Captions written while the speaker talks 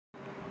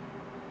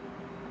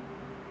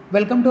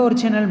Welcome to our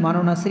channel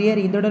மாணவ ஆசிரியர்.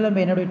 இந்த இடத்துல நம்ம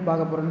என்ன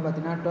பார்க்க போகிறோம்னு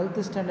பார்த்தீங்கன்னா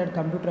 12th standard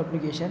computer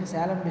application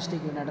Salem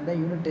டிஸ்ட்ரிக்ட்டில் நடந்த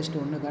யூனிட் டெஸ்ட்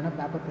 1க்கான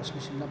பேப்பர்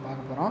ப்ரெசன்டேஷன் தான்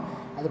பார்க்க போகிறோம்.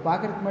 அது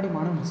பார்க்குறதுக்கு முன்னாடி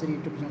மாணவ ஆசிரியர்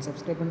யூடியூப் சேனல்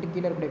சப்ஸ்கிரைப் பண்ணிட்டு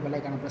கீழே இருக்கிற பெல்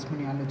ஐக்கானை ப்ரெஸ்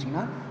பண்ணி ஆள்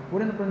வச்சிங்கன்னா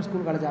உடனுக்குடன்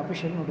ஸ்கூல் காலேஜ்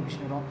அஃபிஷியல்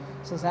நோட்டிஃபிகேஷன் வரும்.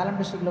 ஸோ சேலம்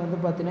டிஸ்ட்ரிக்ட்டில் வந்து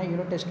பார்த்தீங்கன்னா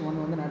யூனிட் டெஸ்ட்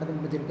 1 வந்து நடந்து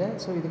முடிஞ்சிருக்கு.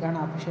 ஸோ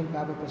இதுக்கான அஃபிஷியல்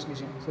பேப்பர்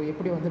ப்ரெசன்டேஷன், ஸோ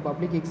எப்படி வந்து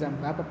பப்ளிக் எக்ஸாம்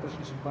பேப்பர்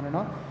ப்ரெசன்டேஷன்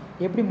பண்ணணும்,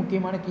 எப்படி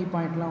முக்கியமான கீ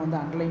பாயிண்ட்லாம் வந்து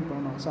அண்டர்லைன்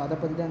பண்ணணும், ஸோ அதை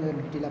பற்றி தான் இந்த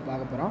டீட்டெயிலாக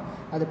பார்க்க போகிறோம்.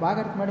 அது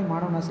பார்க்குறதுக்கு முன்னாடி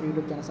மாணவ ஆசிரியர்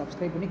யூடியூப் சேனல்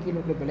சப்ஸ்கிரைப் பண்ணி கீழே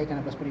இருக்கிற பெல்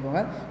ஐக்கானை ப்ரெஸ் பண்ணிக்கோங்க.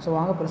 ஸோ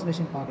வாங்க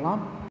ப்ரெசன்டேஷன்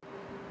பார்க்கலாம்.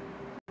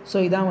 ஸோ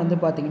இதான் வந்து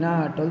பார்த்தீங்கன்னா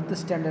 12th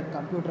standard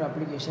computer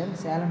application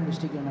Salem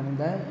டிஸ்ட்ரிக்ட்டில்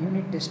நடந்த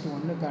unit test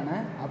 1க்கான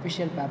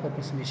official paper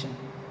presentation.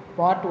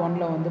 Part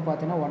 1ல் வந்து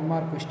பார்த்தீங்கன்னா 1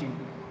 மார்க் கொஸ்டின்.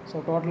 ஸோ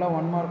டோட்டலாக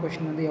 1 மார்க்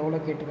கொஸ்டின் வந்து எவ்வளோ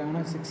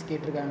கேட்டிருக்காங்கன்னா 6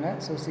 கேட்டிருக்காங்க.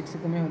 ஸோ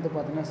 6க்குமே வந்து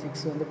பார்த்தீங்கன்னா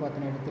 6 வந்து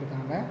பார்த்தீங்கன்னா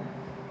எடுத்திருக்காங்க.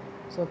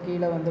 ஸோ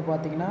கீழே வந்து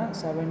பார்த்தீங்கன்னா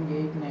 7,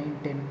 8, 9,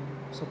 10.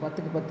 ஸோ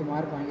 10க்கு 10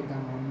 மார்க்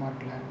வாங்கியிருக்காங்க 1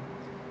 மார்க்கில்.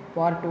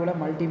 பார்ட் 2ல்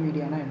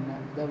மல்டிமீடியானா என்ன?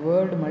 The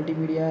world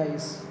multimedia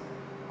is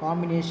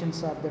combinations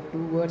of the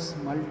two words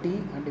multi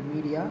and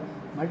media.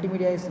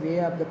 Multimedia is way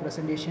of the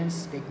presentations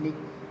technique.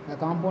 The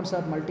components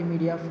of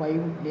multimedia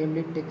 5,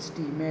 namely text,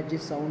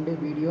 images, sound,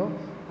 video,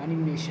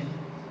 animation.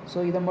 So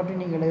இதை மட்டும்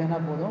நீங்கள் எழுதினா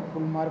போதும்,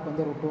 full mark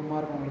வந்து ஒரு 2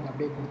 mark உங்களுக்கு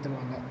அப்படியே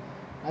கொடுத்துருவாங்க.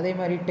 அதே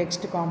மாதிரி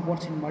டெக்ஸ்ட்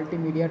காம்பவுண்ட்ஸ் இன்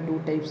மல்டிமீடியா 2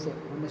 types.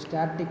 ஒன்று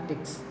static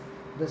text.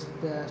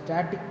 The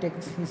static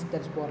text is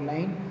that for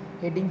line,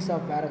 headings of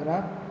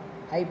paragraph.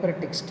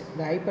 Hypertext.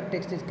 The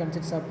hypertext is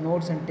consists of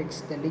notes and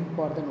text, the link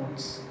for the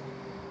notes.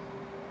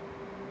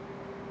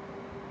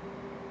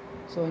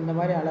 So இந்த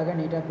மாதிரி அழகாக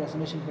நீட்டாக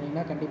presentation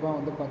பண்ணிங்கன்னா கண்டிப்பாக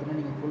வந்து பார்த்தீங்கன்னா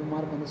நீங்கள் ஃபுல்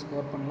மார்க் வந்து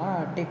ஸ்கோர் பண்ணலாம்.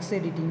 டெக்ஸ்ட்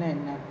எடிட்டிங்னா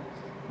என்ன?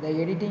 த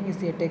editing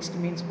is a text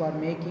means for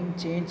making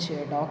change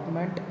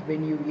document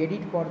when you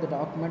edit for the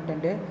document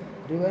and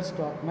reverse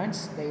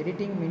documents. The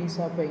editing means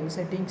of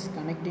இன்சர்ட்டிங்ஸ்,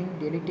 connecting,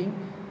 deleting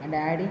and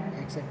adding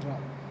etcetera.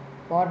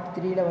 Part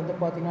 3ல் வந்து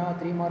பார்த்தீங்கன்னா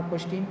 3 mark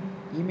question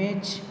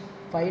image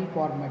file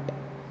format.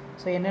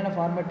 So என்னென்ன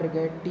format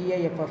இருக்குது?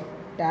 TIFF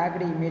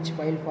tagged image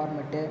file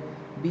format,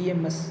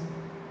 BMS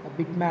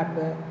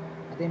பிட்மேப்பு,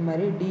 அதே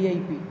மாதிரி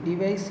DIP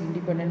device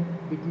independent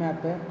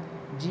பிட்மேப்பு,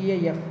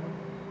 GIF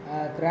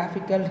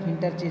graphical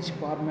interchange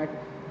format,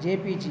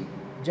 JPG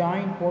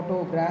joint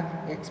photograph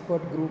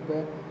expert group,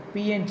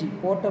 PNG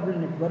portable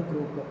network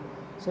group.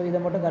 So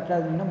இதை மட்டும் கரெக்டாக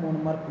இருந்தீங்கன்னா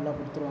 3 மார்க் ஃபுல்லாக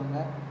கொடுத்துருவாங்க.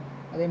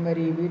 அதே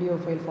மாதிரி வீடியோ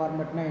ஃபைல்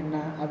ஃபார்மேட்னா என்ன?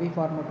 AVI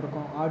ஃபார்மேட்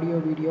இருக்கும், audio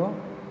video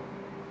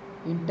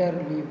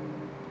interleave.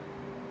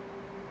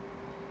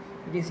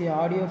 It is a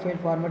audio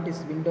file format is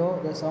window.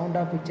 The sound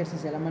of pictures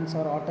is elements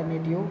or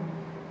alternative.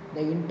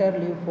 The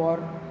interleave for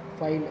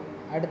file.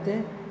 அடுத்து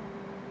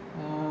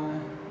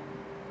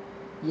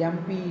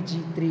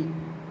MPEG-3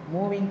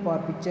 moving for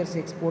pictures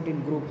export in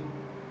group.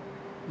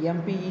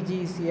 MPEG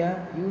is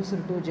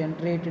used to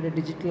generate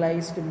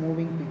digitalized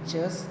moving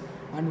pictures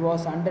and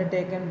was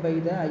undertaken by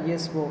the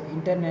ISO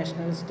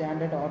International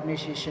Standard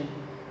Organization.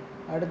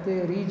 அடுத்து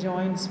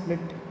rejoin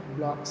split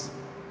blocks.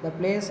 The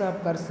place of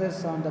cursors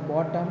on the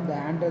bottom, the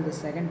handle the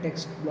second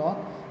text block,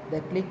 the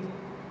click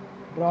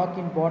drag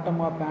in bottom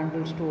of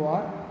handles to or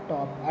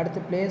top.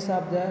 அடுத்து place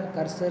of the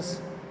cursors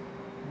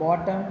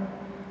bottom,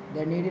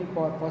 the needle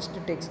for first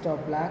text of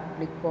black,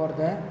 click for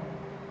the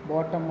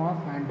bottom of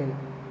handle.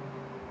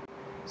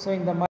 So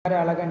இந்த மாதிரி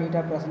அழகாக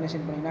நீட்டாக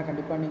presentation பண்ணிங்கன்னா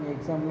கண்டிப்பாக நீங்கள்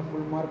எக்ஸாமில்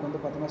full mark வந்து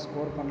பார்த்தீங்கன்னா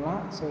ஸ்கோர் பண்ணலாம்.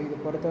 ஸோ இது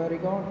பொறுத்த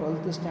வரைக்கும்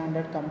 12th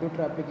standard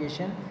computer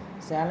application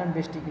Salem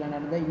டிஸ்ட்ரிக்ட்டில்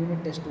நடந்த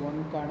unit test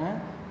 1க்கான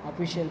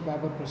official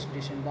paper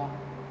presentation தான்.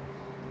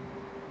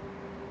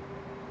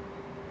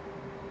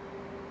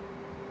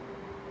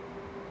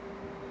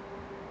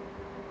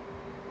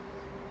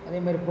 அதே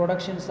மாதிரி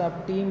productions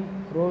of team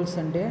Rolle's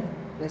and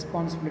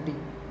responsibility.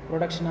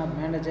 Production of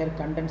manager,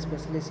 content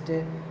specialist,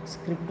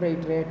 script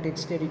writer,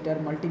 text editor,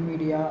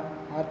 multimedia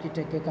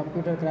architect,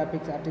 computer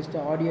graphics artist,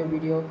 audio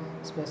video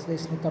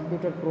specialist,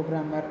 computer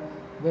programmer,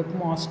 web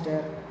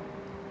master,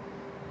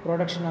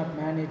 production of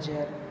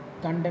manager,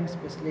 content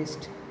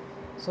specialist.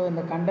 So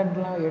இந்த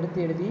கண்டென்ட்லாம்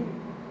எழுதி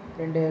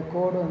 2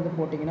 கோடு வந்து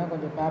போட்டிங்கன்னா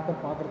கொஞ்சம்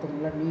paper பார்க்குறதுக்கு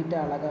நல்லா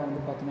நீட்டாக அழகாக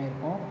வந்து பார்த்தீங்கன்னா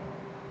இருக்கும்.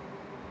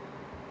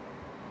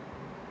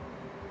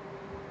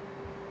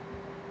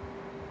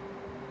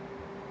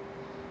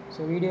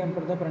 ஸோ வீடியோ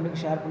அனுப்புறத ஃப்ரெண்டுக்கு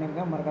ஷேர்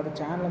பண்ணியிருக்கேன். மறக்காத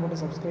சேனலை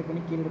மட்டும் சப்ஸ்கிரைப்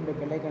பண்ணி கீழே இருக்கிற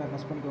பெல் ஐக்கானை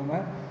ப்ரெஸ் பண்ணிக்கோங்க.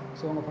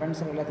 ஸோ உங்கள்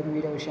ஃப்ரெண்ட்ஸ் எல்லாத்துக்கும்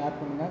வீடியோவை ஷேர்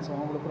பண்ணுங்கள். ஸோ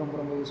அவங்களுக்கு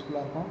ரொம்ப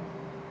யூஸ்ஃபுல்லாக இருக்கும்.